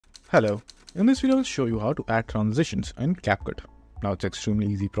Hello, in this video I will show you how to add transitions in CapCut. Now it's an extremely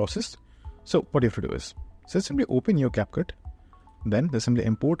easy process. So what you have to do is, simply open your CapCut, then simply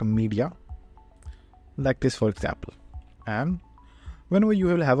import media like this for example. And whenever you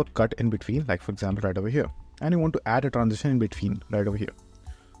will have a cut in between, like for example right over here, and you want to add a transition in between right over here.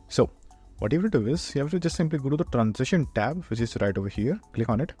 So what you have to do is, you have to just simply go to the transition tab, which is right over here, click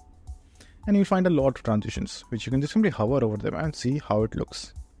on it, and you'll find a lot of transitions, which you can just simply hover over them and see how it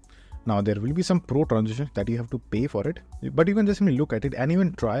looks. Now there will be some pro transitions that you have to pay for it, but you can just simply look at it and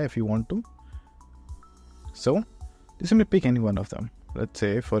even try if you want to. So just simply pick any one of them. Let's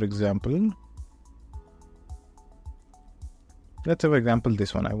say for example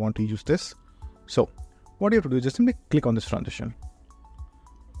this one, I want to use this. So what you have to do is just simply click on this transition.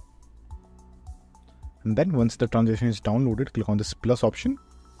 And then once the transition is downloaded, click on this plus option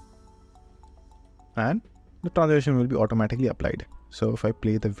and the transition will be automatically applied. So if I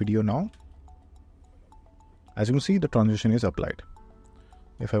play the video now, as you can see, the transition is applied.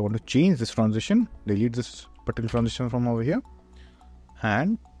 If I want to change this transition, delete this particular transition from over here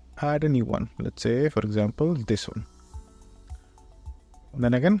and add a new one. Let's say for example this one. And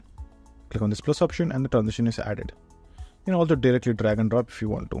then again, click on this plus option and the transition is added. You can also directly drag and drop if you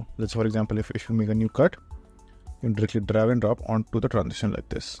want to. Let's for example, if you make a new cut, you can directly drag and drop onto the transition like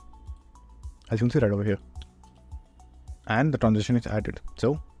this, as you can see right over here. And the transition is added.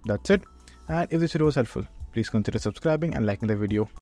 So that's it. And if this video was helpful, please consider subscribing and liking the video.